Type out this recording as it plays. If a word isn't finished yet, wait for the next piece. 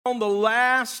On the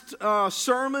last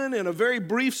sermon in a very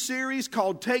brief series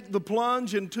called Take the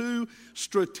Plunge into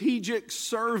Strategic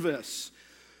Service.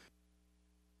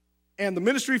 And the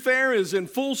ministry fair is in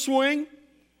full swing.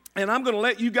 And I'm going to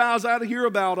let you guys out of here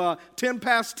about 10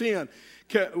 past 10.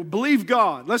 Believe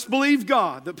God. Let's believe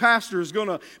God that pastor is going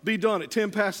to be done at 10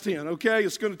 past 10, okay?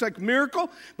 It's going to take a miracle,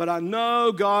 but I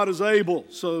know God is able.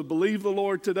 So believe the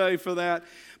Lord today for that.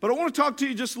 But I want to talk to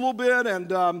you just a little bit,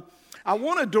 and I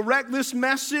want to direct this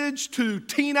message to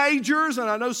teenagers, and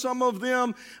I know some of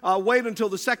them wait until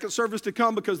the second service to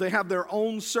come because they have their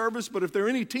own service. But if there are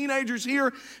any teenagers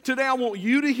here today, I want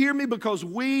you to hear me because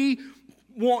we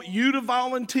want you to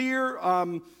volunteer.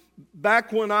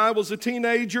 Back when I was a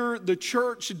teenager, the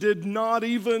church did not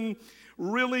even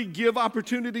really give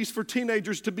opportunities for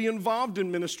teenagers to be involved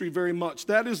in ministry very much.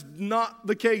 That is not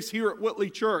the case here at Whitley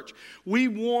Church. We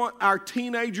want our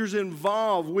teenagers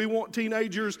involved. We want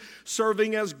teenagers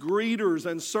serving as greeters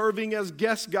and serving as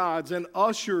guest guides and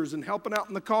ushers and helping out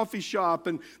in the coffee shop.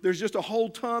 And there's just a whole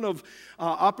ton of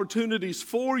opportunities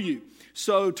for you.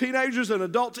 So teenagers and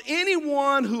adults,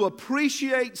 anyone who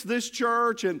appreciates this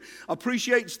church and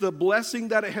appreciates the blessing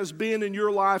that it has been in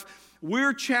your life,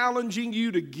 we're challenging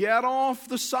you to get off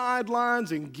the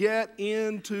sidelines and get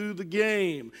into the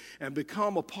game and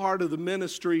become a part of the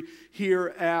ministry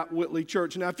here at Whitley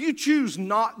Church. Now, if you choose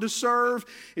not to serve,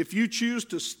 if you choose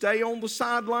to stay on the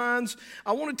sidelines,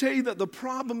 I want to tell you that the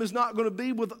problem is not going to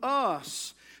be with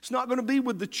us. It's not going to be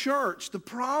with the church. The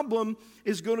problem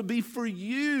is going to be for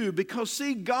you because,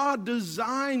 see, God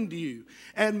designed you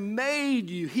and made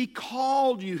you. He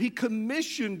called you. He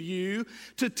commissioned you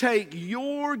to take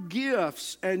your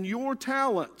gifts and your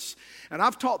talents. And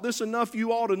I've taught this enough,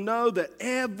 you ought to know that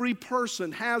every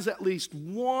person has at least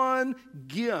one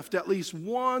gift, at least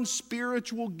one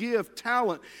spiritual gift,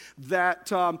 talent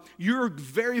that you're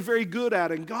very, very good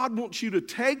at. And God wants you to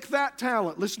take that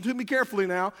talent, listen to me carefully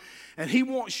now, and He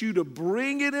wants you to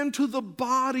bring it into the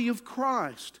body of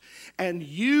Christ and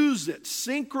use it.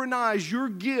 Synchronize your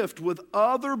gift with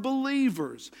other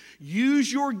believers.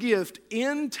 Use your gift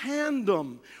in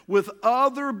tandem with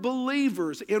other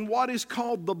believers in what is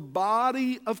called the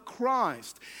body of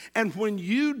Christ. And when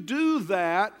you do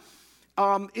that,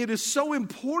 it is so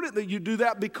important that you do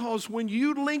that because when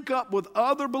you link up with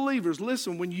other believers,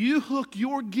 listen, when you hook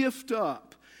your gift up,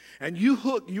 and you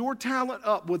hook your talent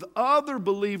up with other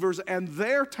believers and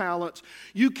their talents,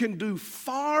 you can do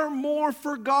far more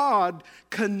for God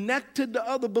connected to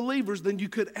other believers than you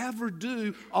could ever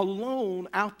do alone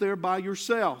out there by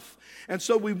yourself. And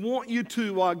so we want you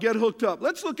to get hooked up.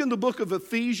 Let's look in the book of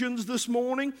Ephesians this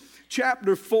morning,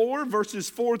 chapter 4,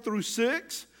 verses 4 through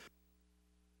 6.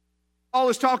 Paul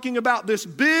is talking about this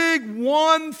big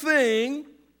one thing.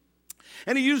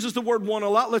 And he uses the word one a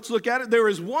lot. Let's look at it. There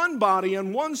is one body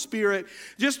and one spirit,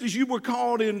 just as you were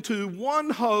called into one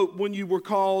hope when you were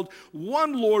called,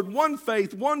 one Lord, one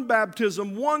faith, one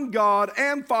baptism, one God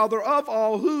and Father of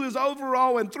all, who is over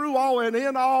all and through all and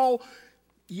in all,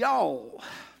 y'all.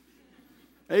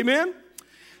 Amen?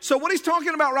 So what he's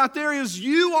talking about right there is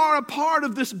you are a part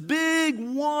of this big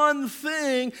one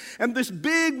thing, and this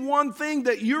big one thing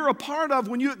that you're a part of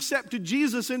when you accepted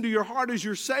Jesus into your heart as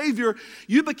your Savior,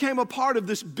 you became a part of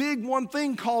this big one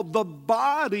thing called the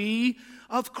body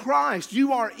of Christ.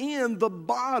 You are in the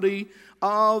body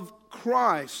of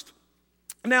Christ.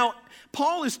 Now,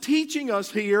 Paul is teaching us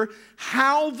here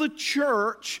how the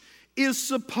church is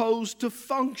supposed to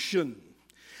function.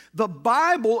 The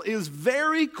Bible is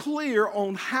very clear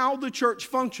on how the church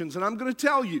functions. And I'm going to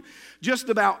tell you, just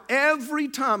about every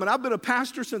time, and I've been a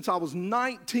pastor since I was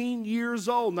 19 years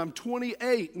old, and I'm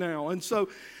 28 now. And so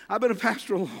I've been a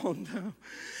pastor a long time.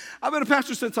 I've been a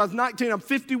pastor since I was 19. I'm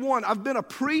 51. I've been a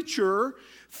preacher.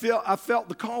 I felt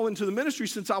the call into the ministry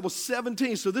since I was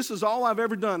 17. So this is all I've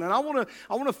ever done. And I want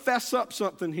to fess up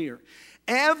something here.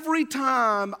 Every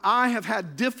time I have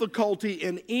had difficulty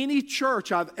in any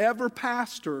church I've ever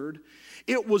pastored,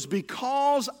 it was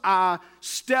because I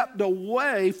stepped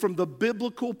away from the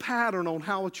biblical pattern on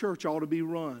how a church ought to be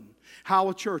run, how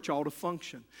a church ought to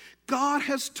function. God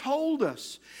has told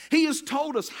us. He has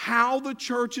told us how the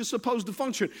church is supposed to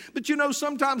function. But you know,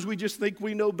 sometimes we just think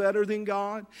we know better than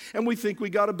God, and we think we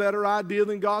got a better idea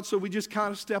than God, so we just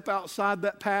kind of step outside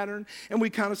that pattern, and we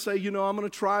kind of say, you know, I'm going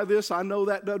to try this. I know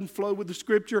that doesn't flow with the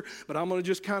Scripture, but I'm going to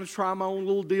just kind of try my own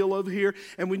little deal over here.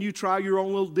 And when you try your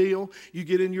own little deal, you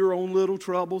get in your own little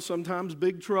trouble, sometimes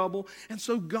big trouble. And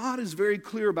so God is very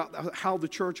clear about how the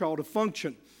church ought to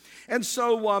function. And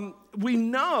so we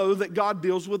know that God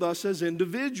deals with us as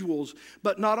individuals.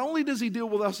 But not only does He deal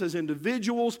with us as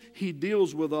individuals, He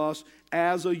deals with us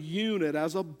as a unit,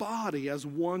 as a body, as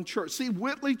one church. See,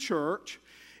 Whitley Church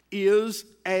is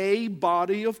a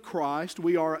body of Christ.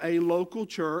 We are a local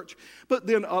church. But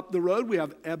then up the road, we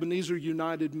have Ebenezer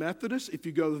United Methodist. If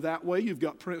you go that way, you've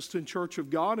got Princeton Church of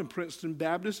God and Princeton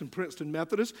Baptist and Princeton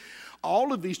Methodist.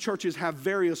 All of these churches have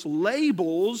various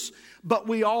labels, but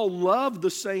we all love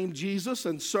the same Jesus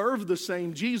and serve the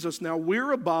same Jesus. Now,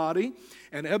 we're a body,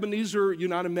 and Ebenezer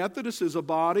United Methodist is a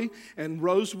body, and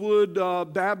Rosewood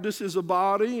Baptist is a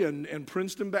body, and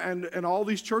Princeton, and all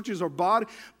these churches are body,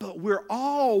 but we're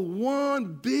all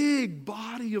one big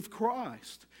body of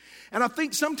Christ. And I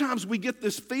think sometimes we get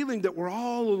this feeling that we're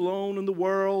all alone in the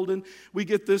world, and we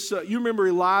get this, you remember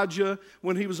Elijah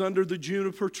when he was under the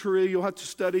juniper tree. You'll have to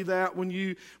study that when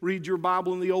you read your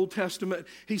Bible in the Old Testament.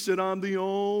 He said, I'm the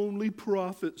only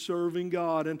prophet serving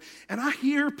God. And I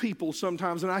hear people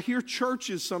sometimes, and I hear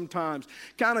churches sometimes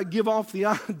kind of give off the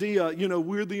idea,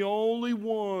 we're the only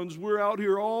ones. We're out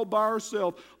here all by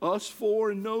ourselves, us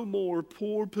four and no more,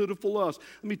 poor, pitiful us.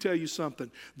 Let me tell you something.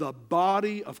 The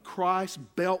body of Christ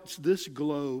belts this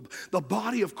globe. The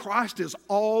body of Christ is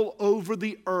all over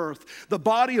the earth. The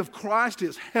body of Christ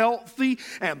is healthy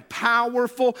and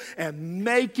powerful and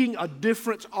making a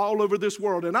difference all over this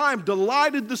world. And I'm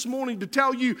delighted this morning to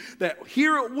tell you that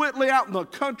here at Whitley, out in the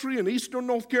country in eastern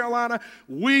North Carolina,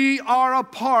 we are a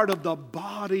part of the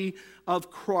body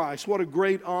of Christ. What a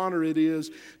great honor it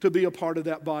is to be a part of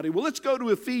that body. Well, let's go to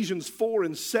Ephesians 4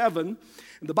 and 7.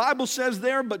 And the Bible says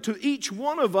there, but to each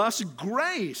one of us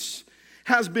grace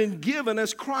has been given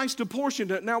as Christ apportioned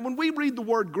it. Now, when we read the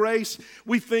word grace,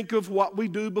 we think of what we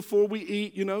do before we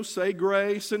eat, say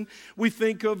grace. And we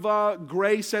think of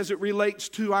grace as it relates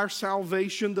to our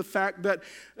salvation, the fact that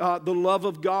the love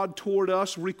of God toward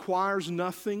us requires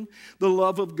nothing. The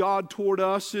love of God toward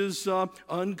us is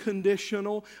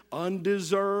unconditional,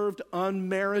 undeserved,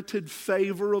 unmerited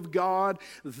favor of God.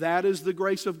 That is the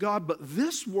grace of God. But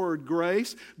this word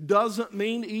grace doesn't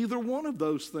mean either one of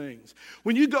those things.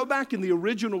 When you go back in the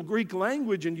original Greek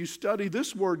language and you study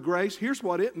this word grace, here's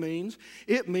what it means.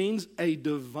 It means a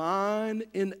divine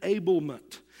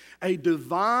enablement. A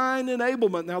divine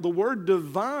enablement. Now, the word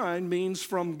divine means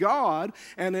from God,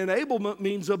 and enablement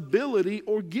means ability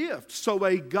or gift. So,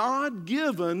 a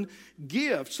God-given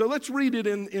gift. So, let's read it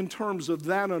in terms of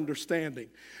that understanding.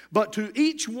 But to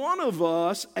each one of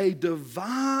us, a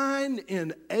divine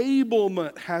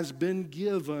enablement has been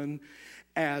given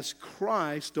as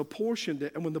Christ apportioned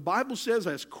it. And when the Bible says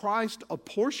as Christ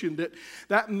apportioned it,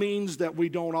 that means that we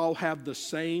don't all have the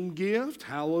same gift.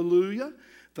 Hallelujah.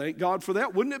 Thank God for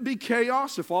that. Wouldn't it be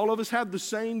chaos if all of us had the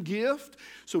same gift?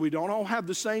 So we don't all have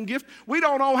the same gift. We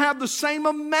don't all have the same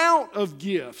amount of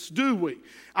gifts, do we?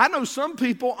 I know some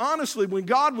people, honestly, when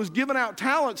God was giving out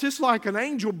talents, it's like an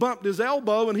angel bumped his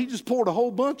elbow and he just poured a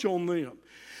whole bunch on them.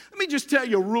 Let me just tell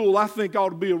you a rule I think ought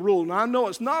to be a rule. Now, I know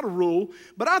it's not a rule,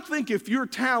 but I think if you're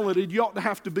talented, you ought to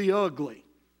have to be ugly.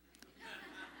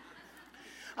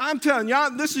 I'm telling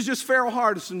you, this is just Farrell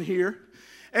Hardison here.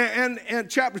 And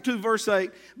chapter 2, verse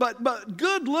 8. But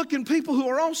good-looking people who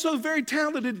are also very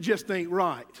talented just ain't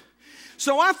right.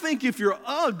 So I think if you're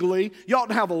ugly, you ought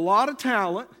to have a lot of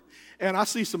talent. And I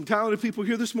see some talented people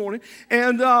here this morning.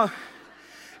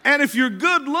 And if you're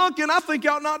good looking, I think you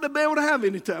ought not to be able to have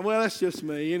any time. Well, that's just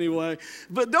me anyway.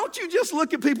 But don't you just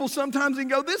look at people sometimes and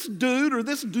go, this dude or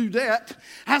this dudette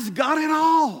has got it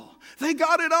all. They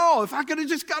got it all. If I could have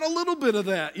just got a little bit of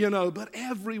that, But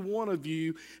every one of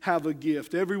you have a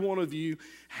gift. Every one of you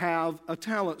have a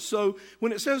talent. So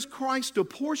when it says Christ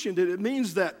apportioned it, it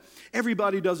means that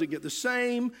everybody doesn't get the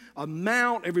same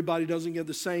amount. Everybody doesn't get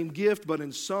the same gift. But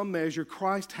in some measure,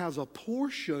 Christ has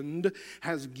apportioned,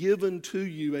 has given to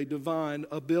you a divine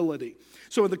ability.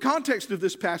 So in the context of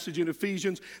this passage in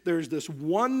Ephesians, there's this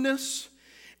oneness.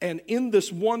 And in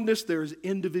this oneness, there's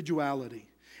individuality.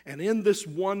 And in this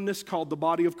oneness called the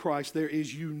body of Christ, there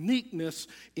is uniqueness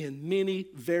in many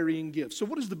varying gifts. So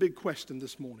what is the big question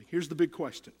this morning? Here's the big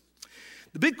question.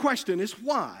 The big question is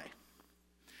why?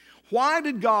 Why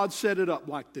did God set it up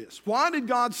like this? Why did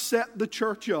God set the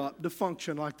church up to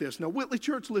function like this? Now, Whitley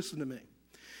Church, listen to me.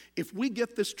 If we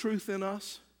get this truth in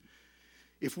us,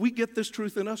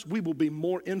 we will be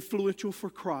more influential for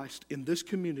Christ in this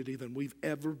community than we've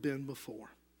ever been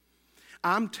before.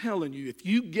 I'm telling you, if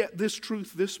you get this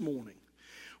truth this morning,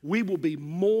 we will be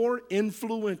more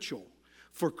influential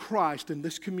for Christ in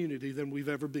this community than we've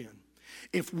ever been.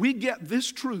 If we get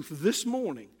this truth this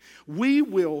morning, we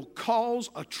will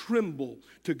cause a tremble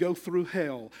to go through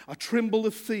hell, a tremble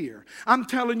of fear. I'm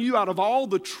telling you, out of all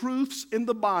the truths in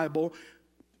the Bible,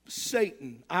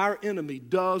 Satan, our enemy,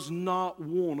 does not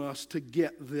want us to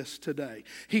get this today.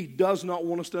 He does not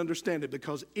want us to understand it,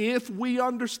 because if we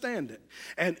understand it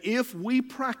and if we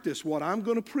practice what I'm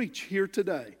going to preach here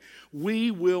today,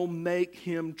 we will make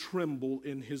him tremble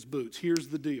in his boots. Here's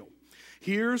the deal.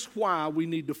 Here's why we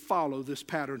need to follow this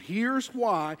pattern. Here's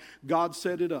why God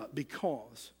set it up.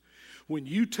 Because when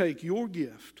you take your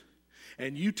gift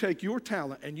and you take your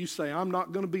talent and you say, I'm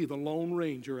not going to be the Lone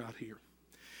Ranger out here.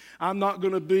 I'm not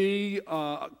going to be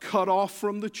cut off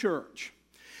from the church.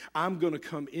 I'm going to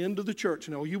come into the church.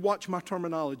 Now, you watch my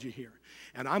terminology here.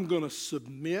 And I'm going to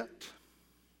submit.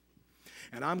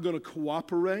 And I'm going to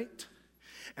cooperate.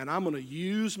 And I'm going to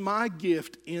use my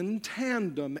gift in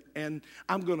tandem. And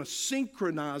I'm going to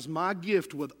synchronize my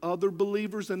gift with other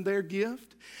believers and their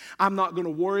gift. I'm not going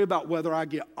to worry about whether I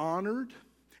get honored.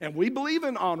 And we believe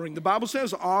in honoring. The Bible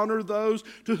says honor those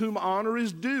to whom honor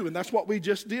is due. And that's what we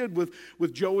just did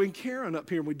with Joe and Karen up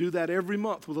here. And we do that every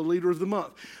month with a leader of the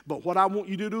month. But what I want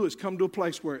you to do is come to a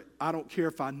place where I don't care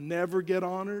if I never get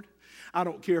honored. I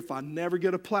don't care if I never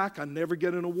get a plaque, I never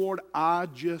get an award. I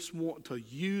just want to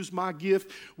use my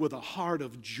gift with a heart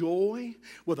of joy,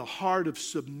 with a heart of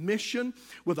submission,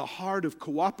 with a heart of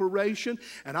cooperation.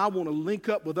 And I want to link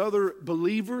up with other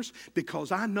believers,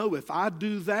 because I know if I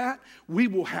do that, we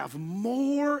will have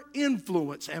more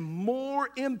influence and more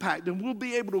impact, and we'll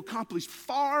be able to accomplish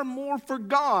far more for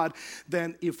God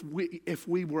than if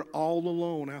we were all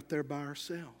alone out there by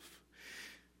ourselves.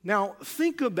 Now,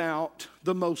 think about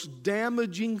the most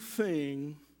damaging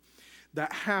thing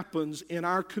that happens in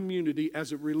our community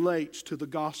as it relates to the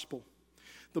gospel.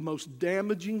 The most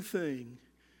damaging thing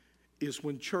is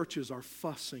when churches are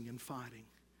fussing and fighting.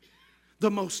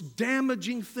 The most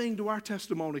damaging thing to our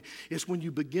testimony is when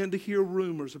you begin to hear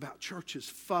rumors about churches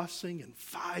fussing and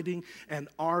fighting and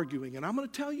arguing. And I'm going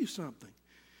to tell you something.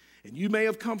 And you may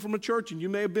have come from a church and you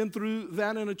may have been through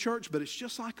that in a church, but it's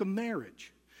just like a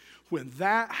marriage. When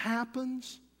that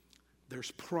happens,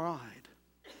 there's pride.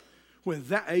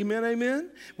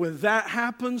 Amen. When that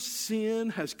happens, sin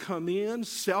has come in,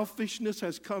 selfishness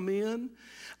has come in.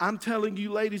 I'm telling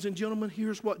you, ladies and gentlemen,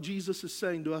 here's what Jesus is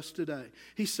saying to us today.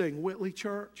 He's saying, Whitley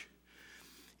Church,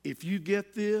 if you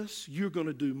get this, you're going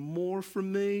to do more for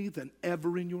me than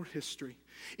ever in your history.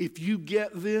 If you get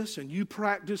this and you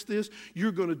practice this,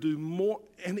 you're going to do more.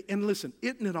 And listen,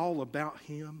 isn't it all about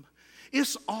Him?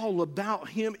 It's all about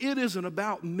Him. It isn't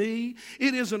about me.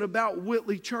 It isn't about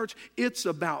Whitley Church. It's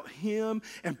about Him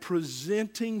and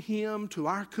presenting Him to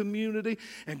our community.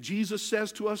 And Jesus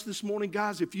says to us this morning,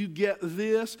 guys, if you get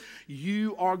this,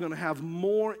 you are going to have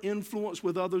more influence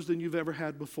with others than you've ever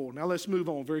had before. Now let's move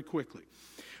on very quickly.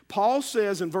 Paul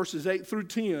says in verses 8 through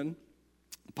 10,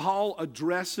 Paul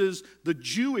addresses the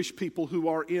Jewish people who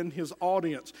are in his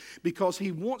audience, because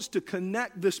he wants to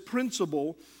connect this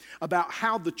principle about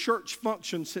how the church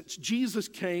functions since Jesus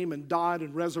came and died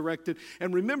and resurrected.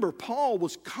 And remember, Paul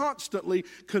was constantly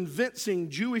convincing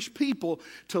Jewish people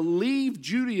to leave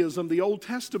Judaism, the Old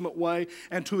Testament way,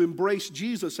 and to embrace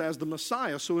Jesus as the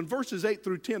Messiah. So in verses 8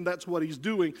 through 10, that's what he's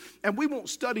doing. And we won't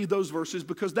study those verses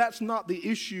because that's not the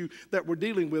issue that we're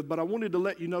dealing with, but I wanted to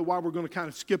let you know why we're going to kind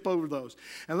of skip over those.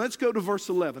 And let's go to verse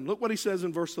 11. Look what he says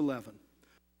in verse 11.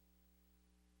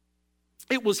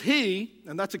 It was He,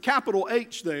 and that's a capital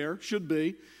H there, should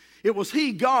be. It was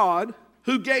He, God,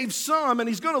 who gave some, and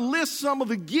He's going to list some of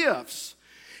the gifts.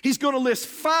 He's going to list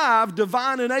 5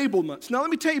 divine enablements. Now, let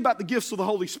me tell you about the gifts of the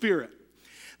Holy Spirit.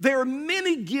 There are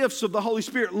many gifts of the Holy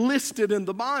Spirit listed in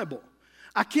the Bible.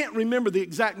 I can't remember the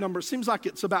exact number. It seems like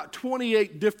it's about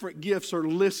 28 different gifts are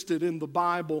listed in the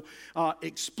Bible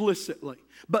explicitly.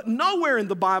 But nowhere in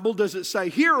the Bible does it say,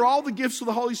 here are all the gifts of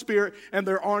the Holy Spirit and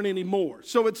there aren't any more.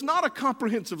 So it's not a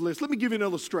comprehensive list. Let me give you an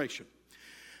illustration.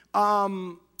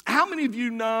 How many of you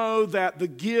know that the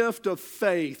gift of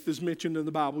faith is mentioned in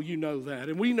the Bible? You know that.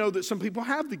 And we know that some people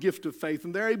have the gift of faith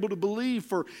and they're able to believe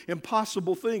for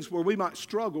impossible things where we might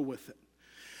struggle with it.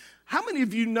 How many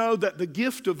of you know that the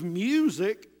gift of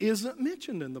music isn't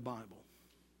mentioned in the Bible?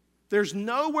 There's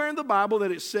nowhere in the Bible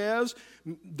that it says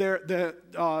there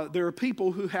are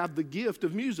people who have the gift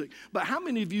of music. But how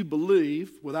many of you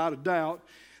believe, without a doubt,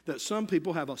 that some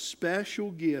people have a special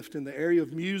gift in the area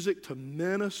of music to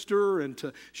minister and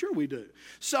to... Sure we do.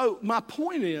 So my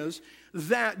point is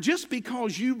that just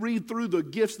because you read through the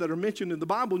gifts that are mentioned in the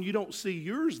Bible and you don't see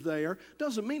yours there,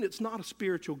 doesn't mean it's not a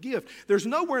spiritual gift. There's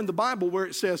nowhere in the Bible where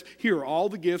it says, here are all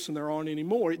the gifts and there aren't any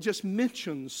more. It just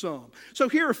mentions some. So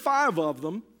here are 5 of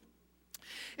them.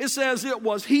 It says it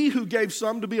was he who gave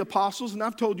some to be apostles. And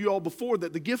I've told you all before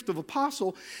that the gift of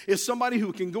apostle is somebody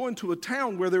who can go into a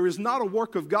town where there is not a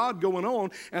work of God going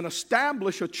on and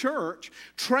establish a church,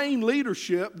 train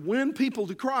leadership, win people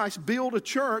to Christ, build a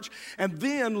church, and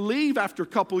then leave after a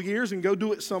couple of years and go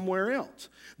do it somewhere else.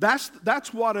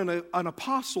 That's what an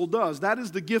apostle does. That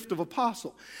is the gift of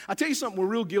apostle. I tell you something we're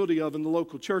real guilty of in the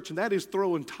local church, and that is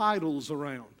throwing titles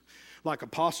around. Like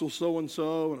apostle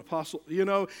so-and-so and apostle,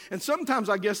 And sometimes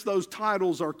I guess those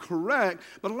titles are correct,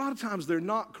 but a lot of times they're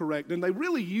not correct, and they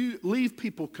really leave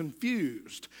people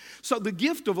confused. So the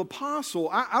gift of apostle,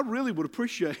 I really would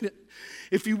appreciate it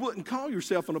if you wouldn't call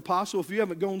yourself an apostle if you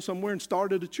haven't gone somewhere and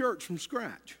started a church from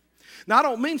scratch. Now, I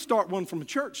don't mean start one from a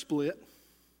church split.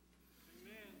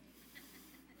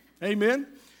 Amen?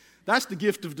 That's the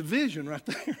gift of division right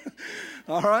there.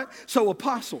 All right? So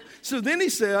apostle. So then he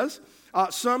says,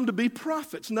 some to be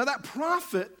prophets. Now that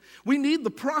prophet, we need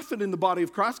the prophet in the body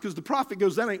of Christ because the prophet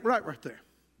goes, that ain't right there.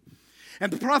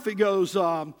 And the prophet goes,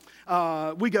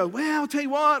 we go, well, I'll tell you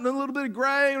what, and a little bit of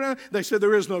gray. They say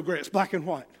there is no gray, it's black and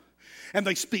white. And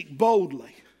they speak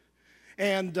boldly.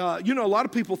 And, a lot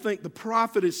of people think the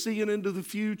prophet is seeing into the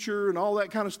future and all that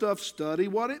kind of stuff. Study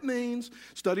what it means.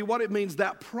 Study what it means.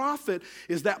 That prophet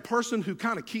is that person who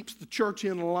kind of keeps the church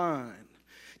in line.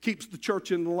 Keeps the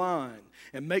church in line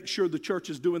and makes sure the church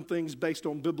is doing things based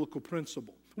on biblical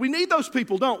principle. We need those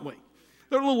people, don't we?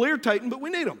 They're a little irritating, but we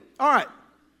need them. All right.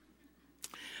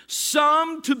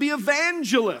 Some to be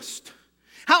evangelists.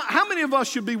 How many of us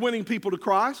should be winning people to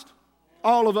Christ?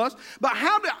 All of us. But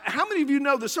how many of you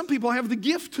know that some people have the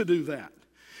gift to do that?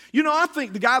 I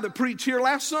think the guy that preached here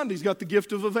last Sunday's got the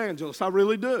gift of evangelist. I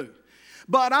really do.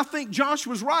 But I think Josh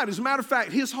was right. As a matter of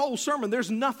fact, his whole sermon, there's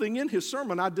nothing in his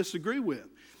sermon I disagree with.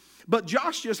 But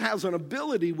Josh just has an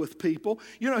ability with people.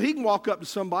 He can walk up to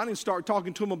somebody and start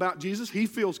talking to them about Jesus. He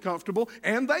feels comfortable,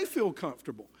 and they feel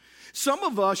comfortable. Some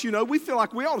of us, we feel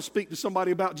like we ought to speak to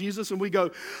somebody about Jesus, and we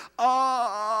go,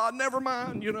 never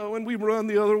mind, and we run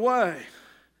the other way.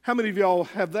 How many of y'all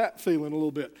have that feeling a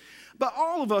little bit? But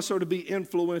all of us are to be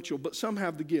influential, but some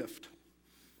have the gift.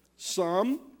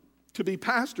 Some to be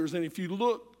pastors, and if you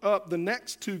look up the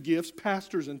next two gifts,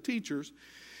 pastors and teachers,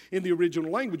 in the original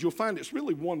language, you'll find it's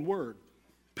really one word,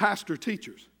 pastor,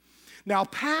 teachers. Now,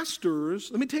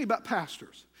 pastors, let me tell you about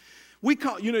pastors. You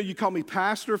call me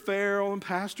Pastor Farrell and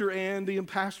Pastor Andy and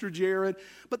Pastor Jared.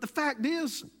 But the fact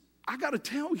is, I got to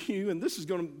tell you, and this is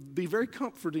going to be very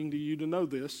comforting to you to know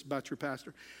this about your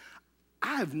pastor.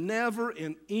 I have never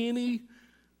in any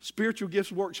spiritual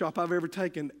gifts workshop I've ever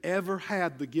taken ever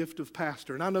had the gift of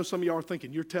pastor. And I know some of y'all are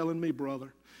thinking, you're telling me,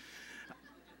 brother.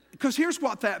 Because here's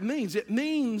what that means. It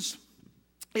means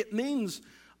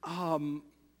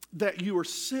that you are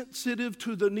sensitive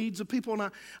to the needs of people, and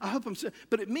I hope I'm saying,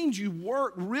 but it means you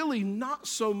work really not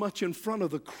so much in front of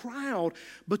the crowd,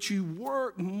 but you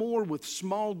work more with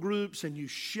small groups and you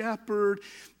shepherd.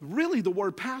 Really, the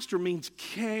word pastor means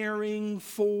caring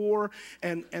for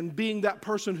and being that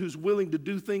person who's willing to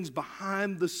do things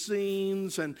behind the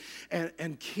scenes and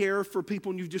care for people,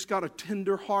 and you've just got a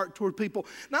tender heart toward people.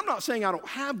 Now, I'm not saying I don't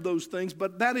have those things,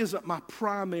 but that isn't my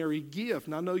primary gift,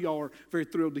 and I know y'all are very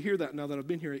thrilled to hear that now that I've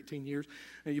been here 18 years,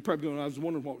 and you're probably going, I was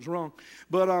wondering what was wrong.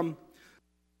 But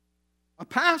a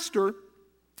pastor,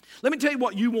 let me tell you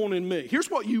what you want in me. Here's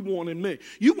what you want in me.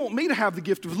 You want me to have the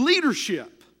gift of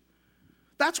leadership.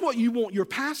 That's what you want your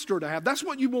pastor to have. That's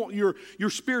what you want your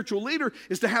spiritual leader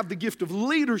is to have the gift of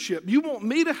leadership. You want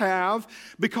me to have,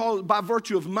 because by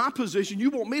virtue of my position,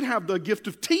 you want me to have the gift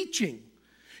of teaching.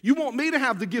 You want me to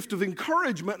have the gift of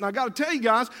encouragement. And I got to tell you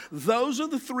guys, those are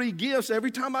the three gifts.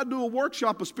 Every time I do a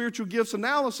workshop of spiritual gifts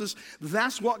analysis,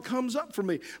 that's what comes up for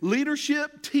me.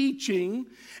 Leadership, teaching,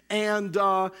 and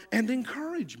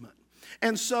encouragement.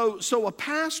 And so a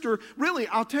pastor, really,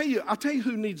 I'll tell you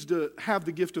who needs to have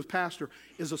the gift of pastor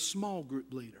is a small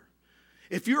group leader.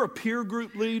 If you're a peer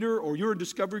group leader or you're a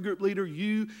discovery group leader,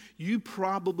 you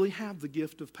probably have the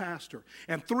gift of pastor.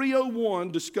 And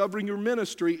 301, Discovering Your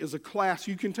Ministry, is a class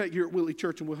you can take here at Whitley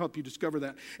Church, and we'll help you discover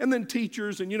that. And then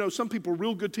teachers, and some people are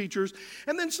real good teachers.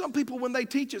 And then some people, when they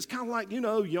teach, it's kind of like,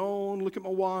 yawn, look at my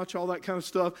watch, all that kind of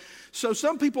stuff. So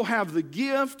some people have the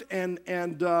gift, and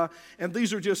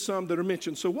these are just some that are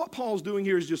mentioned. So what Paul's doing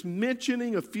here is just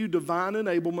mentioning a few divine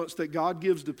enablements that God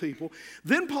gives to people.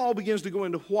 Then Paul begins to go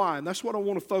into why, and that's what I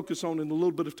want to focus on in the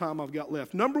little bit of time I've got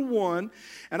left. Number one,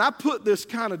 and I put this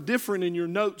kind of different in your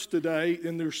notes today,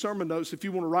 in your sermon notes, if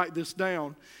you want to write this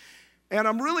down. And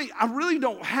I really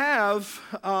don't have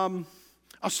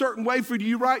a certain way for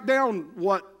you to write down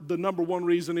what the number one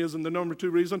reason is and the number two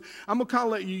reason. I'm going to kind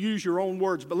of let you use your own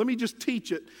words, but let me just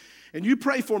teach it. And you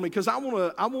pray for me, because I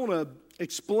want to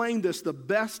explain this the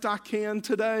best I can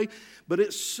today, but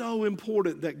it's so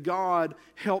important that God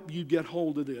help you get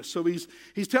hold of this. So he's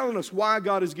telling us why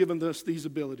God has given us these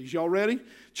abilities. Y'all ready?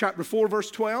 Chapter 4,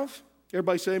 verse 12.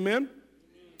 Everybody say amen. Amen.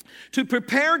 To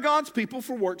prepare God's people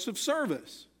for works of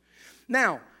service.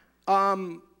 Now,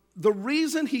 the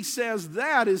reason he says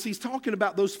that is he's talking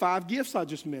about those 5 gifts I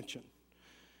just mentioned.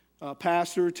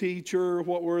 Pastor, teacher,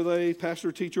 what were they?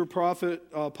 Pastor, teacher, prophet,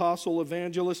 apostle,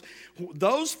 evangelist.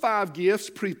 Those 5 gifts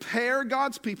prepare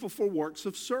God's people for works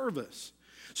of service.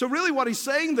 So really what he's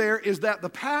saying there is that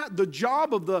the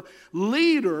job of the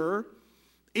leader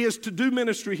is to do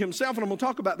ministry himself, and I'm going to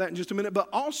talk about that in just a minute, but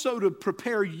also to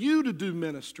prepare you to do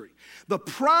ministry. The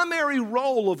primary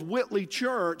role of Whitley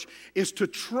Church is to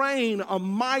train a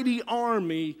mighty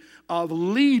army of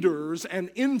leaders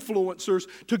and influencers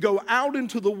to go out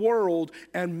into the world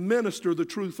and minister the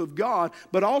truth of God,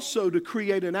 but also to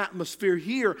create an atmosphere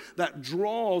here that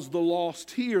draws the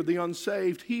lost here, the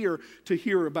unsaved here, to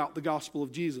hear about the gospel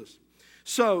of Jesus.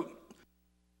 So,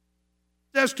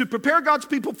 says to prepare God's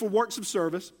people for works of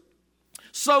service,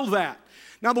 so that.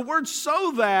 Now the word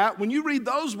so that, when you read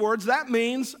those words, that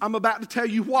means I'm about to tell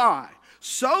you why.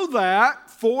 So that,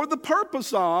 for the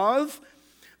purpose of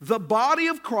the body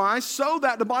of Christ, so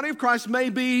that the body of Christ may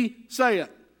be, say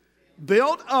it,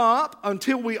 built up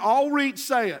until we all reach,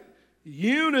 say it,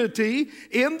 unity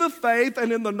in the faith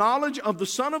and in the knowledge of the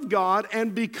Son of God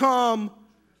and become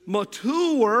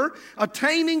mature,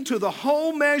 attaining to the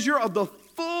whole measure of the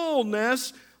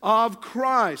fullness of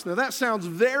Christ. Now that sounds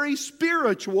very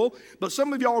spiritual, but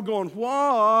some of y'all are going,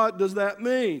 what does that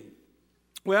mean?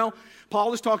 Well,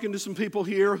 Paul is talking to some people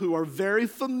here who are very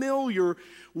familiar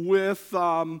with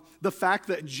the fact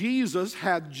that Jesus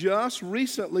had just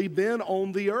recently been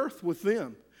on the earth with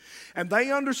them. And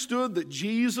they understood that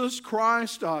Jesus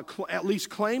Christ at least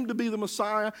claimed to be the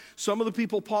Messiah. Some of the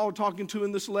people Paul was talking to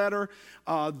in this letter,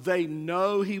 they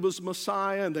know he was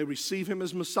Messiah and they receive him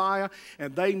as Messiah.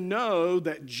 And they know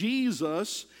that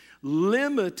Jesus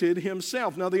limited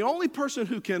himself. Now, the only person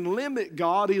who can limit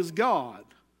God is God.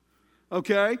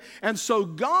 Okay? And so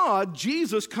God,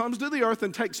 Jesus, comes to the earth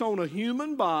and takes on a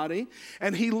human body,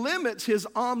 and he limits his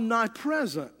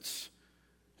omnipresence.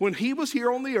 When he was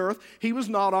here on the earth, he was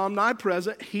not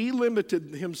omnipresent. He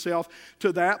limited himself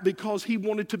to that because he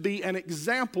wanted to be an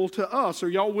example to us. Are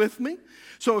y'all with me?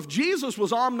 So if Jesus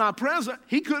was omnipresent,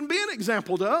 he couldn't be an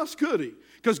example to us, could he?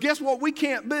 Because guess what we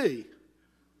can't be?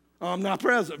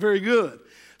 Omnipresent. Very good.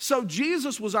 So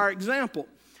Jesus was our example.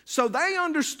 So they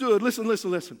understood,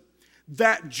 listen,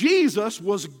 that Jesus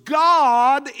was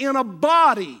God in a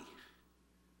body.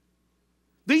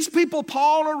 These people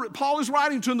Paul is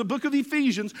writing to in the book of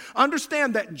Ephesians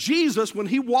understand that Jesus, when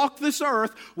he walked this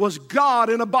earth, was God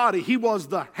in a body. He was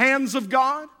the hands of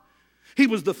God. He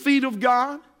was the feet of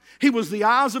God. He was the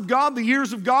eyes of God, the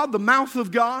ears of God, the mouth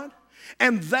of God.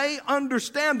 And they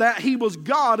understand that he was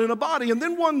God in a body. And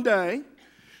then one day,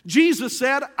 Jesus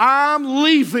said, I'm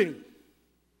leaving.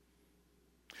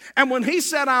 And when he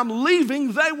said, I'm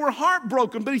leaving, they were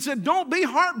heartbroken. But he said, don't be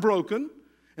heartbroken.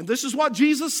 And this is what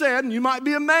Jesus said, and you might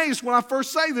be amazed when I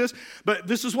first say this, but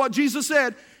this is what Jesus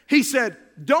said. He said,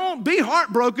 don't be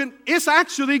heartbroken. It's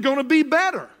actually going to be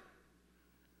better.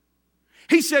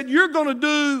 He said, you're going to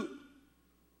do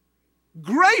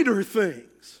greater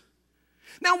things.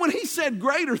 Now, when he said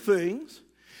greater things,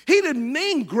 he didn't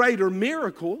mean greater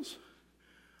miracles.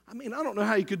 I mean, I don't know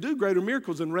how you could do greater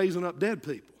miracles than raising up dead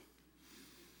people.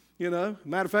 You know,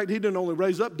 matter of fact, he didn't only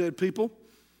raise up dead people,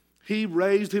 he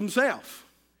raised himself.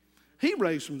 He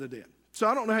raised from the dead. So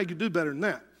I don't know how you could do better than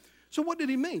that. So what did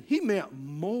he mean? He meant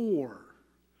more.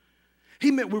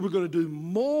 He meant we were going to do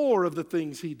more of the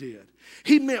things he did.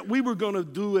 He meant we were going to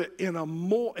do it in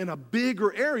a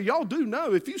bigger area. Y'all do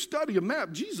know, if you study a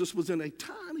map, Jesus was in a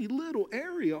tiny little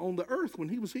area on the earth when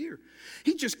he was here.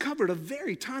 He just covered a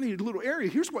very tiny little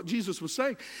area. Here's what Jesus was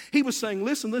saying. He was saying,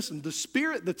 listen, the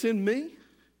spirit that's in me,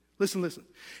 listen.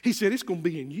 He said, it's going to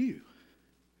be in you.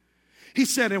 He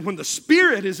said, and when the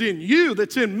Spirit is in you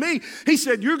that's in me, he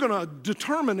said, you're going to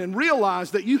determine and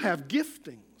realize that you have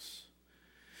giftings.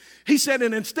 He said,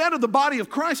 and instead of the body of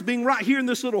Christ being right here in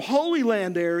this little Holy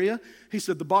Land area, he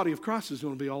said, the body of Christ is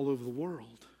going to be all over the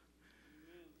world.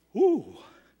 Ooh,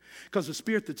 because the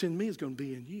Spirit that's in me is going to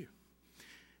be in you.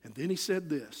 And then he said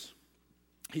this.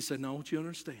 He said, now I want you to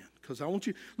understand, because I want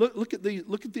you, look at the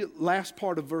last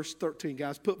part of verse 13,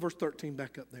 guys. Put verse 13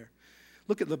 back up there.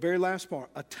 Look at the very last part.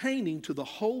 Attaining to the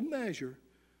whole measure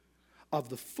of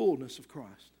the fullness of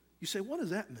Christ. You say, what does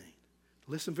that mean?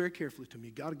 Listen very carefully to me.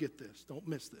 You've got to get this. Don't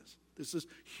miss this. This is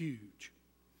huge.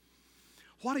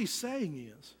 What he's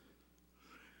saying is,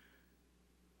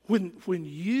 When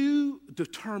you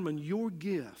determine your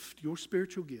gift, your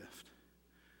spiritual gift,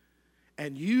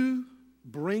 and you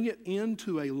bring it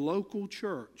into a local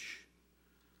church,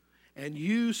 and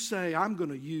you say, I'm going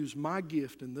to use my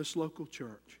gift in this local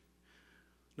church.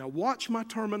 Now watch my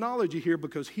terminology here,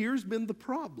 because here's been the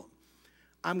problem.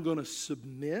 I'm going to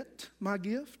submit my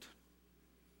gift.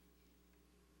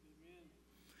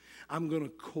 I'm going to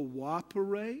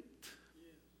cooperate.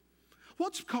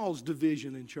 What's caused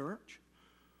division in church?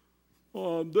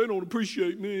 They don't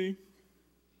appreciate me.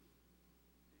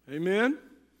 Amen?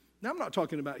 Now, I'm not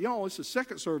talking about y'all. It's a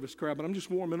second service crowd, but I'm just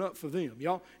warming up for them.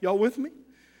 Y'all with me?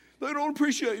 They don't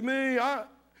appreciate me.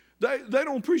 They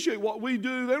don't appreciate what we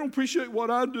do. They don't appreciate what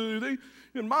I do.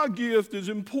 And my gift is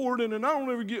important, and I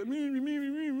don't ever get me.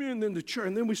 And then the church,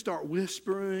 and then we start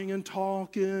whispering and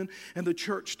talking, and the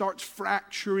church starts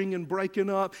fracturing and breaking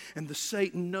up, and the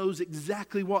Satan knows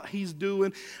exactly what he's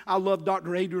doing. I love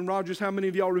Dr. Adrian Rogers. How many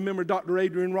of y'all remember Dr.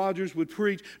 Adrian Rogers would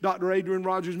preach? Dr. Adrian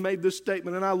Rogers made this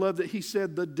statement, and I love that he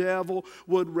said the devil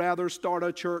would rather start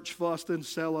a church fuss than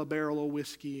sell a barrel of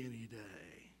whiskey any day.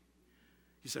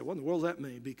 You say, what in the world does that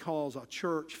mean? Because a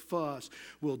church fuss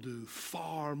will do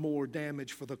far more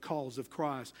damage for the cause of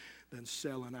Christ than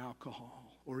selling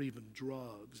alcohol or even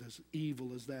drugs, as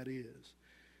evil as that is.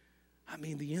 I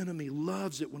mean, the enemy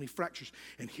loves it when he fractures.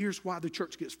 And here's why the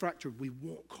church gets fractured. We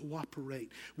won't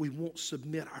cooperate. We won't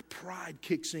submit. Our pride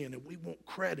kicks in, and we want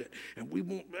credit, and we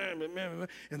want,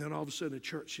 and then all of a sudden the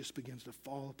church just begins to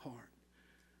fall apart.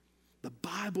 The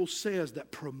Bible says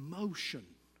that promotion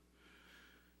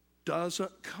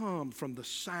doesn't come from the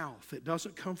south. It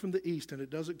doesn't come from the east, and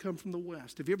it doesn't come from the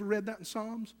west. Have you ever read that in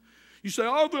Psalms? You say,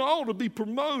 oh, I ought to be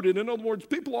promoted. In other words,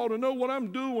 people ought to know what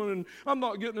I'm doing, and I'm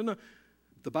not getting enough.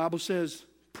 The Bible says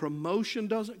promotion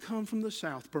doesn't come from the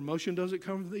south. Promotion doesn't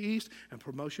come from the east, and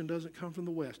promotion doesn't come from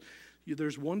the west.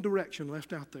 There's one direction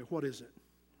left out there. What is it?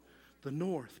 The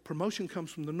north. Promotion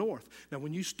comes from the north. Now,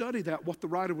 when you study that, what the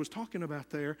writer was talking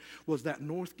about there was that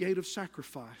north gate of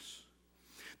sacrifice.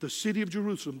 The city of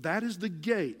Jerusalem, that is the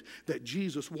gate that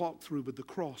Jesus walked through with the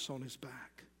cross on his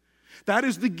back. That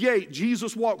is the gate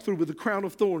Jesus walked through with the crown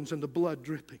of thorns and the blood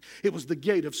dripping. It was the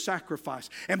gate of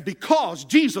sacrifice. And because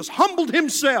Jesus humbled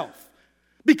himself,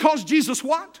 because Jesus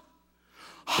what?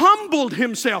 Humbled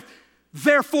himself.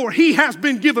 Therefore, he has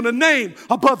been given a name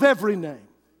above every name.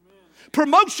 Amen.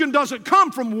 Promotion doesn't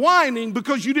come from whining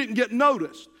because you didn't get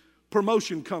noticed.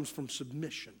 Promotion comes from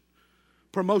submission.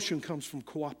 Promotion comes from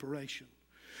cooperation.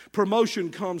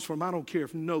 Promotion comes from, I don't care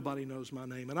if nobody knows my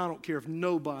name, and I don't care if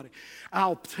nobody.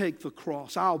 I'll take the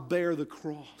cross. I'll bear the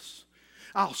cross.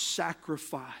 I'll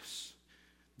sacrifice.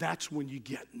 That's when you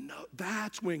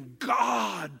that's when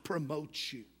God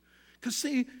promotes you. Because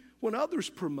see, when others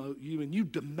promote you and you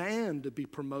demand to be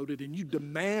promoted and you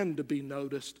demand to be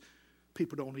noticed,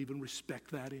 people don't even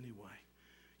respect that anyway.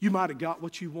 You might have got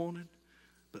what you wanted,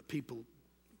 but people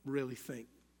really think,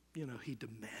 he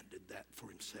demanded that for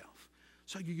himself.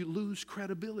 So you lose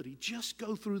credibility. Just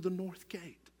go through the north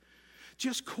gate.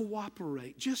 Just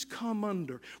cooperate. Just come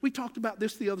under. We talked about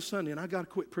this the other Sunday, and I got to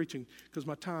quit preaching because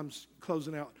my time's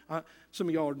closing out. Some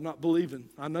of y'all are not believing.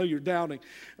 I know you're doubting.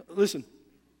 Listen,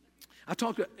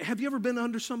 have you ever been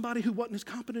under somebody who wasn't as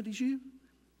competent as you?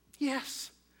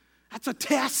 Yes. That's a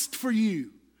test for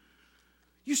you.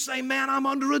 You say, man, I'm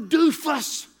under a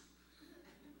doofus.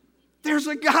 There's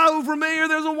a guy over me or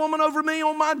there's a woman over me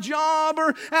on my job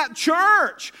or at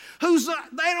church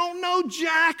they don't know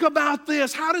jack about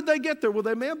this. How did they get there? Well,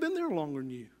 they may have been there longer than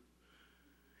you.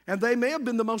 And they may have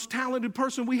been the most talented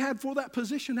person we had for that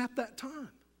position at that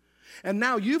time. And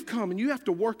now you've come and you have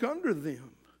to work under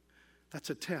them.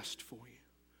 That's a test for you.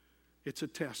 It's a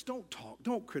test. Don't talk.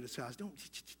 Don't criticize.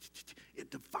 It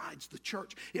divides the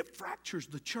church. It fractures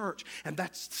the church. And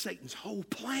that's Satan's whole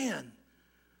plan.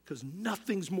 Because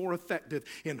nothing's more effective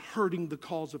in hurting the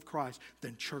cause of Christ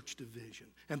than church division.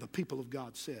 And the people of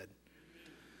God said.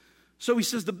 So he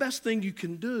says the best thing you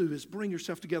can do is bring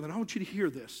yourself together. And I want you to hear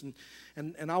this.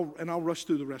 And I'll rush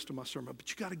through the rest of my sermon. But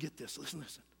you got to get this. Listen.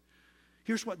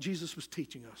 Here's what Jesus was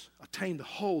teaching us. Attain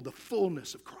the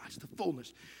fullness of Christ. The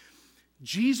fullness.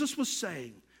 Jesus was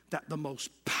saying that the most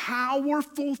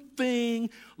powerful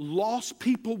thing lost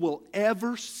people will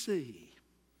ever see.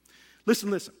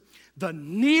 Listen. The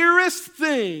nearest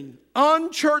thing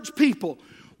unchurched people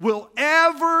will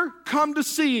ever come to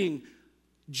seeing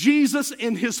Jesus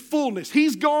in his fullness.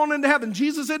 He's gone into heaven.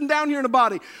 Jesus isn't down here in a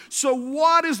body. So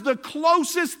what is the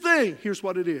closest thing? Here's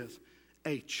what it is.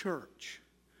 A church.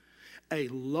 A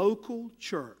local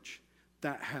church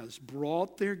that has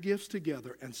brought their gifts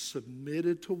together and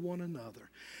submitted to one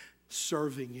another,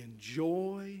 serving in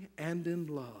joy and in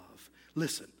love.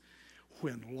 Listen.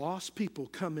 when lost people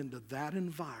come into that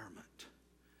environment,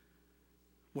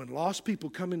 when lost people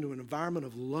come into an environment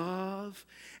of love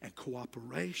and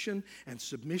cooperation and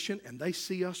submission, and they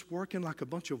see us working like a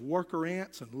bunch of worker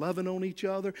ants and loving on each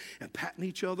other and patting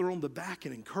each other on the back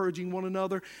and encouraging one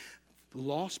another, the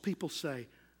lost people say,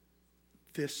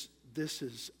 this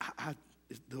is,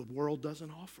 the world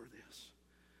doesn't offer this.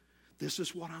 This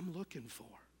is what I'm looking for.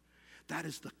 That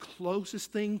is the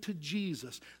closest thing to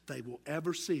Jesus they will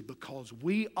ever see, because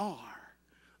we are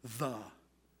the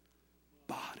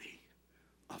body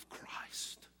of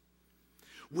Christ.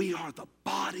 We are the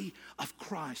body of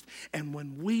Christ. And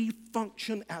when we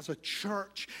function as a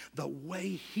church the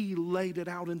way He laid it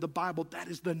out in the Bible, that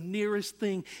is the nearest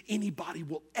thing anybody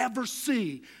will ever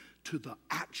see to the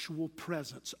actual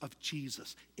presence of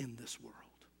Jesus in this world.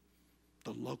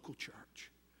 The local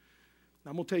church. Now,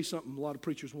 I'm going to tell you something a lot of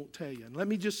preachers won't tell you. And let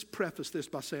me just preface this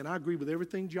by saying I agree with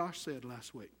everything Josh said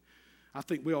last week. I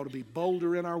think we ought to be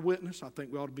bolder in our witness. I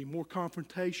think we ought to be more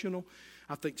confrontational.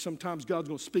 I think sometimes God's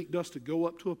going to speak to us to go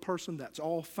up to a person. That's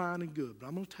all fine and good. But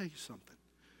I'm going to tell you something.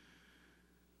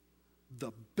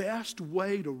 The best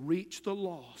way to reach the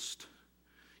lost,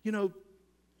 you know,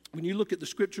 when you look at the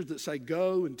scriptures that say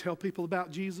go and tell people about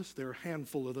Jesus, there are a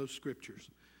handful of those scriptures.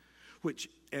 Which,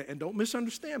 and don't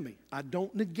misunderstand me, I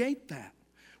don't negate that.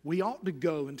 We ought to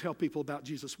go and tell people about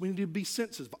Jesus. We need to be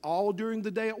sensitive all during the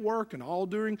day at work and all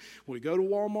during, when we go to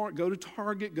Walmart, go to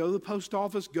Target, go to the post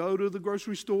office, go to the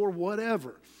grocery store,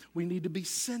 whatever. We need to be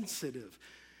sensitive.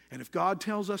 And if God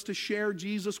tells us to share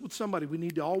Jesus with somebody, we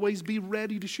need to always be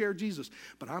ready to share Jesus.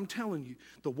 But I'm telling you,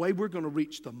 the way we're going to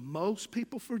reach the most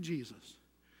people for Jesus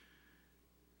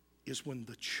is when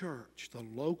the church, the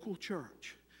local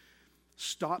church,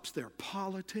 stops their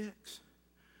politics,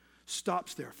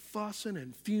 stops their fussing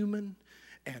and fuming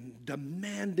and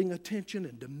demanding attention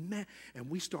and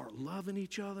we start loving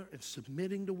each other and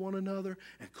submitting to one another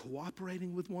and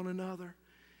cooperating with one another.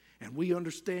 And we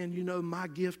understand, you know, my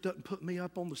gift doesn't put me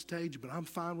up on the stage, but I'm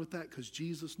fine with that because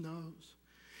Jesus knows.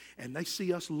 And they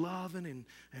see us loving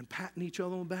and patting each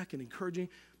other on the back and encouraging.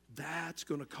 That's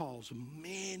going to cause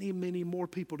many, many more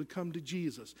people to come to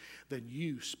Jesus than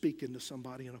you speaking to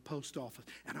somebody in a post office.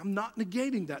 And I'm not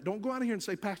negating that. Don't go out here and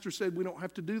say, Pastor said we don't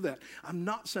have to do that. I'm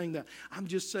not saying that. I'm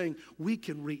just saying we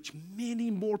can reach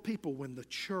many more people when the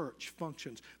church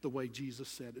functions the way Jesus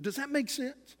said it. Does that make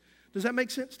sense? Does that make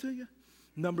sense to you?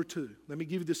 Number two, let me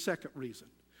give you the second reason.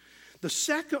 The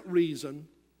second reason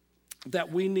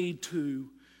that we need to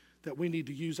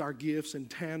use our gifts in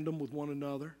tandem with one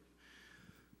another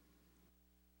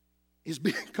is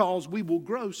because we will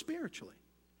grow spiritually.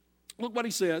 Look what he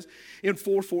says in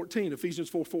 4:14, Ephesians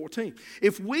 4:14.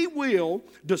 If we will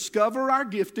discover our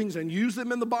giftings and use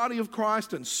them in the body of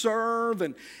Christ and serve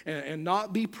and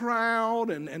not be proud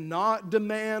and not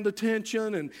demand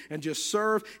attention and just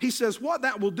serve, he says what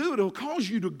that will do, it'll cause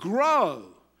you to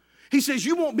grow. He says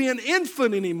you won't be an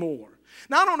infant anymore.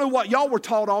 Now, I don't know what y'all were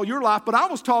taught all your life, but I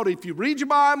was taught if you read your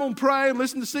Bible and pray and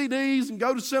listen to CDs and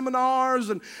go to seminars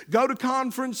and go to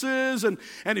conferences and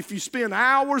if you spend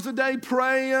hours a day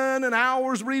praying and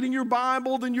hours reading your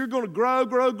Bible, then you're going to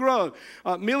grow.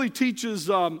 Millie teaches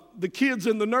the kids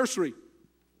in the nursery.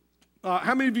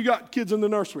 How many of you got kids in the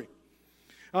nursery?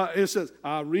 It says,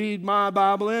 I read my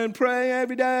Bible and pray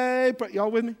every day. Y'all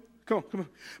with me? Come on.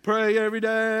 Pray every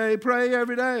day.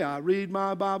 I read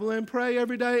my Bible and pray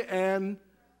every day and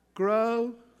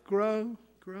grow. Well,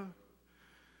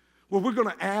 we're going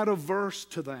to add a verse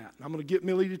to that. I'm going to get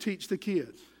Millie to teach the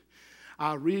kids.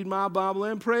 I read my Bible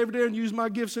and pray every day and use my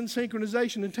gifts in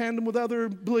synchronization in tandem with other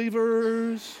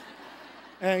believers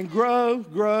and grow.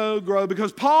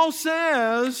 Because Paul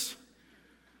says,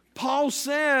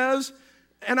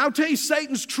 and I'll tell you,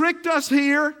 Satan's tricked us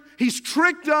here. He's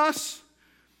tricked us.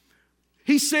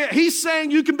 He's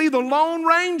saying you can be the Lone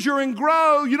Ranger and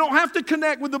grow. You don't have to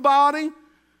connect with the body.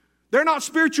 They're not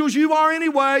spiritual as you are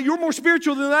anyway. You're more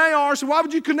spiritual than they are, so why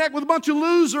would you connect with a bunch of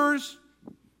losers?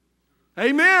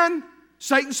 Amen.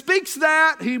 Satan speaks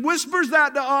that. He whispers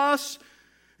that to us,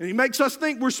 and he makes us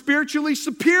think we're spiritually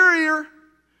superior.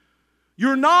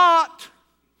 You're not.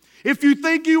 If you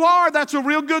think you are, that's a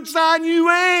real good sign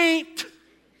you ain't.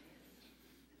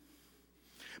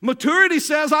 Maturity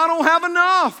says I don't have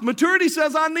enough. Maturity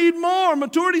says I need more.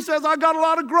 Maturity says I got a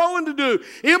lot of growing to do.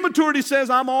 Immaturity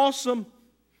says I'm awesome.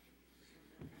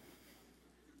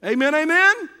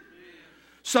 Amen.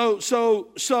 So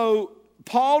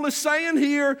Paul is saying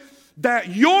here that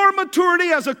your maturity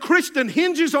as a Christian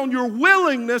hinges on your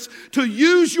willingness to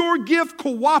use your gift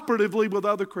cooperatively with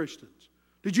other Christians.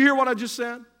 Did you hear what I just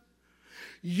said?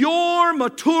 Your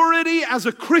maturity as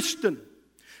a Christian.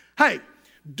 Hey,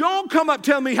 Don't come up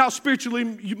telling me how spiritually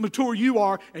mature you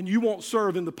are and you won't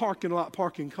serve in the parking lot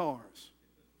parking cars.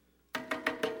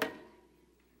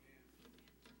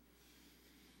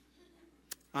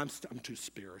 I'm too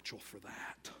spiritual for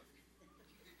that.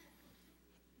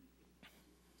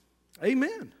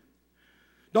 Amen.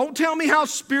 Don't tell me how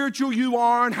spiritual you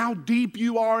are and how deep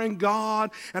you are in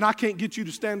God, and I can't get you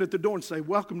to stand at the door and say,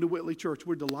 welcome to Whitley Church.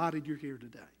 We're delighted you're here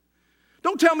today.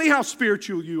 Don't tell me how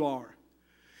spiritual you are.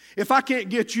 If I can't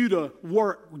get you to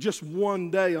work just one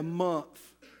day a month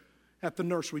at the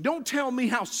nursery, don't tell me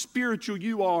how spiritual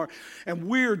you are, and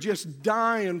we're just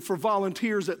dying for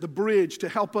volunteers at the bridge to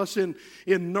help us in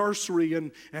nursery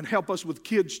and help us with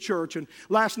kids' church. And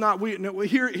last night,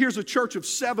 here's a church of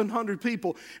 700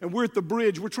 people, and we're at the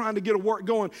bridge. We're trying to get a work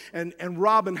going, and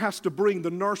Robin has to bring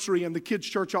the nursery and the kids'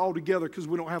 church all together because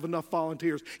we don't have enough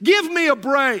volunteers. Give me a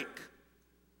break.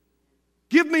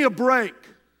 Give me a break.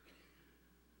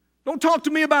 Don't talk to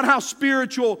me about how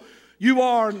spiritual you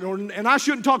are, and I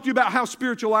shouldn't talk to you about how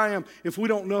spiritual I am if we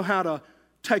don't know how to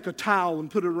take a towel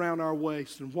and put it around our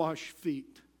waist and wash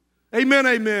feet. Amen,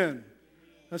 amen.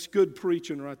 That's good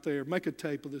preaching right there. Make a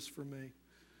tape of this for me.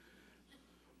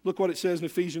 Look what it says in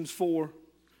Ephesians 4.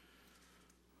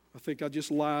 I think I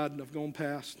just lied and I've gone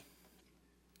past.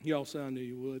 Y'all say I knew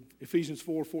you would. Ephesians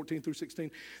 4, 14 through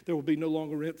 16. There will be no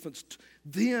longer infants.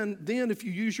 Then if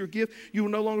you use your gift, you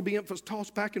will no longer be infants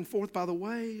tossed back and forth by the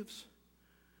waves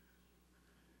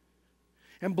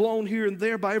and blown here and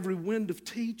there by every wind of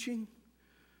teaching,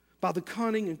 by the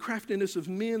cunning and craftiness of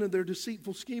men and their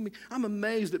deceitful scheming. I'm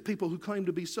amazed at people who claim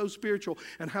to be so spiritual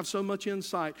and have so much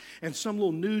insight, and some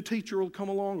little new teacher will come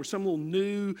along or some little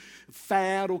new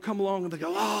fad will come along and they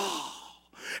go, oh,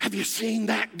 have you seen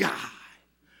that guy?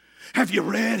 Have you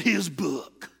read his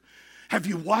book? Have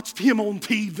you watched him on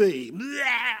TV? Blah.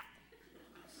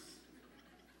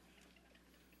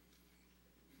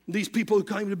 These people who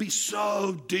claim to be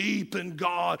so deep in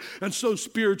God and so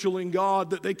spiritual in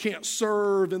God that they can't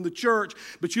serve in the church,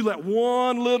 but you let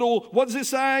one little, what does it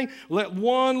say? Let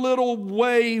one little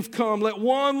wave come, let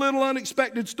one little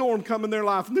unexpected storm come in their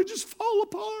life, and they just fall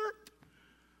apart.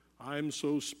 I'm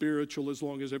so spiritual as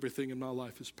long as everything in my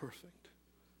life is perfect.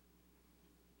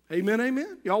 Amen,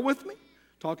 amen. Y'all with me?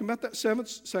 Talking about that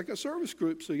second service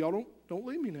group, so y'all don't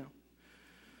leave me now.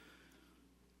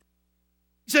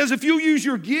 He says if you use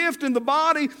your gift in the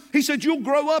body, he said you'll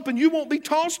grow up and you won't be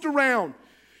tossed around.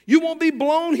 You won't be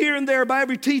blown here and there by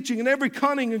every teaching and every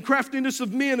cunning and craftiness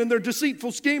of men and their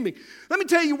deceitful scheming. Let me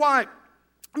tell you why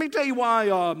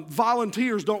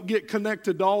volunteers don't get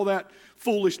connected to all that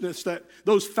foolishness, that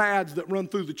those fads that run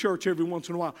through the church every once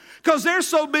in a while. Because they're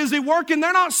so busy working,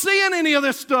 they're not seeing any of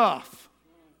this stuff.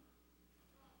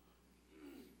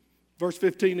 Verse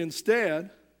 15,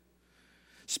 instead,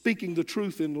 speaking the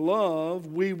truth in love,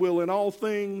 we will in all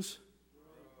things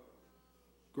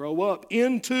grow up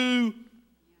into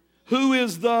who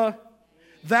is that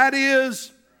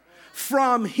is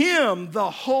from him, the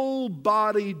whole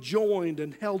body joined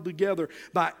and held together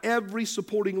by every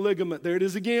supporting ligament. There it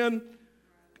is again.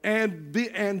 And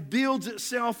builds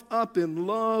itself up in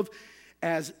love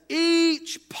as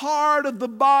each part of the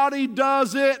body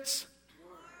does its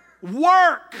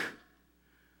work.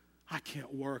 I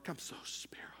can't work. I'm so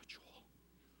spiritual.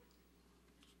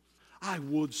 I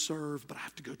would serve, but I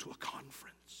have to go to a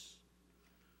conference.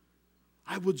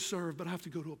 I would serve, but I have to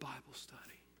go to a Bible study.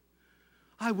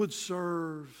 I would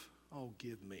serve. Oh,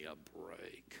 give me a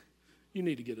break. You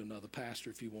need to get another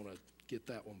pastor if you want to get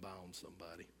that one by on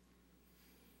somebody.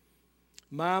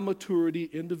 My maturity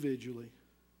individually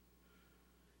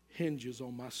hinges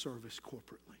on my service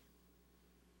corporately.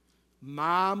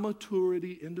 My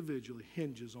maturity individually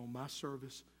hinges on my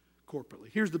service corporately.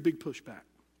 Here's the big pushback.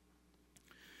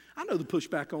 I know the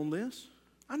pushback on this.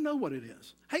 I know what it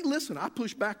is. Hey, listen, I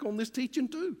push back on this teaching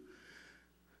too.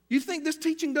 You think this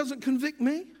teaching doesn't convict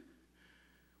me?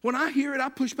 When I hear it, I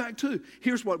push back too.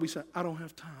 Here's what we say. I don't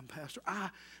have time, Pastor.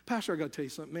 Pastor, I got to tell you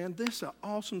something, man. This is an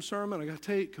awesome sermon. I got to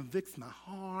tell you, it convicts my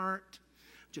heart.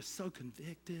 I'm just so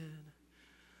convicted.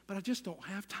 But I just don't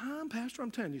have time, Pastor.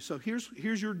 I'm telling you. So here's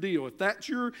your deal. If that's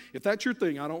your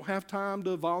thing, I don't have time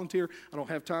to volunteer. I don't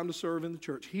have time to serve in the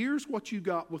church. Here's what you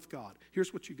got with God.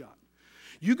 Here's what you got.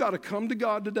 You got to come to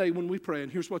God today when we pray,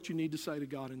 and here's what you need to say to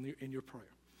God in your prayer.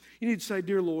 You need to say,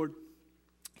 Dear Lord,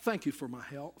 thank you for my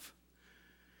health.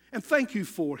 And thank you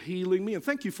for healing me. And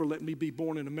thank you for letting me be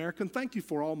born in America. And thank you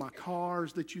for all my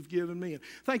cars that you've given me. And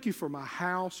thank you for my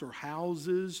house or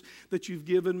houses that you've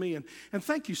given me. And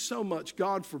thank you so much,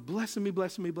 God, for blessing me,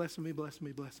 blessing me, blessing me, blessing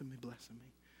me, blessing me, blessing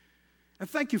me. And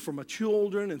thank you for my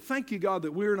children. And thank you, God,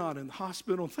 that we're not in the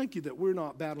hospital. And thank you that we're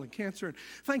not battling cancer. And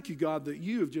thank you, God, that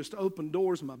you have just opened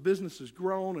doors and my business has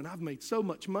grown and I've made so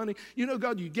much money. You know,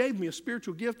 God, you gave me a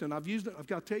spiritual gift and I've used it. I've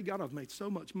got to tell you, God, I've made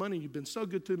so much money. You've been so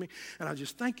good to me. And I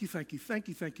just thank you, thank you, thank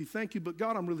you, thank you, thank you. But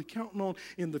God, I'm really counting on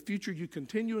in the future you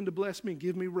continuing to bless me and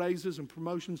give me raises and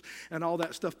promotions and all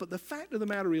that stuff. But the fact of the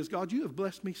matter is, God, you have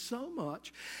blessed me so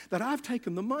much that I've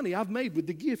taken the money I've made with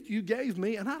the gift you gave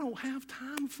me and I don't have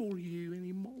time for you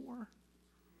anymore.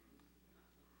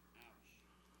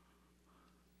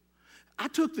 I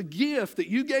took the gift that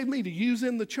you gave me to use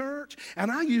in the church and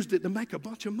I used it to make a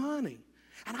bunch of money.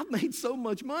 And I've made so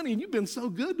much money and you've been so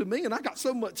good to me and I got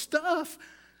so much stuff.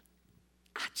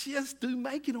 I just do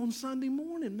make it on Sunday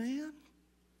morning, man.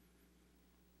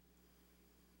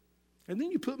 And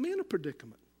then you put me in a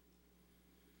predicament.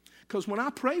 Because when I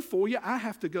pray for you, I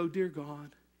have to go, dear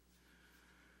God,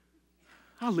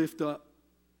 I lift up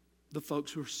the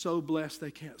folks who are so blessed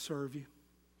they can't serve you,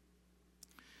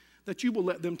 that you will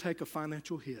let them take a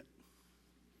financial hit.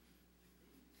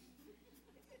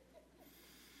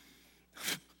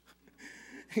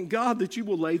 And God, that you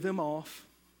will lay them off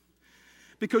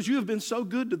because you have been so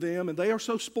good to them and they are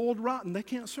so spoiled rotten they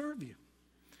can't serve you.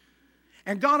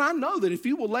 And God, I know that if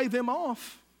you will lay them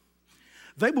off,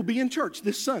 they will be in church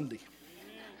this Sunday.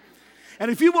 And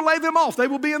if you will lay them off, they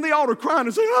will be in the altar crying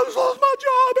and saying, I just lost my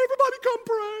job. Everybody come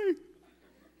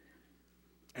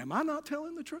pray. Am I not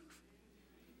telling the truth?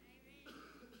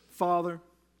 Father,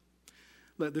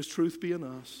 let this truth be in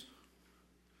us.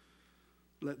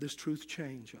 Let this truth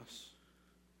change us.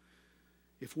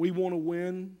 If we want to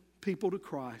win people to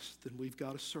Christ, then we've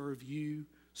got to serve you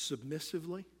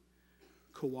submissively,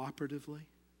 cooperatively,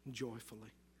 and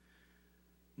joyfully.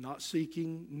 Not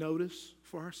seeking notice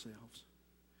for ourselves.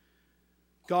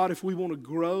 God, if we want to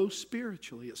grow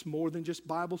spiritually, it's more than just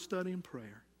Bible study and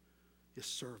prayer. It's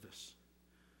service.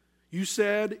 You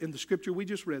said in the scripture we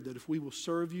just read that if we will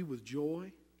serve you with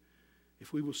joy,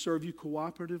 if we will serve you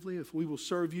cooperatively, if we will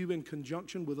serve you in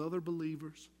conjunction with other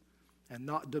believers and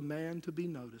not demand to be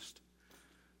noticed,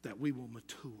 that we will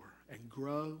mature and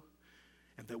grow,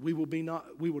 and that we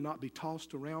will not be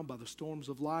tossed around by the storms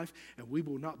of life, and we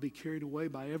will not be carried away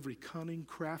by every cunning,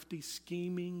 crafty,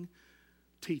 scheming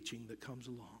teaching that comes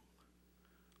along.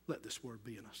 Let this word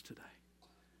be in us today.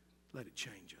 Let it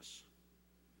change us.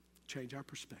 Change our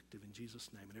perspective in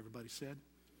Jesus' name. And everybody said,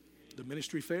 the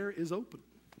ministry fair is open.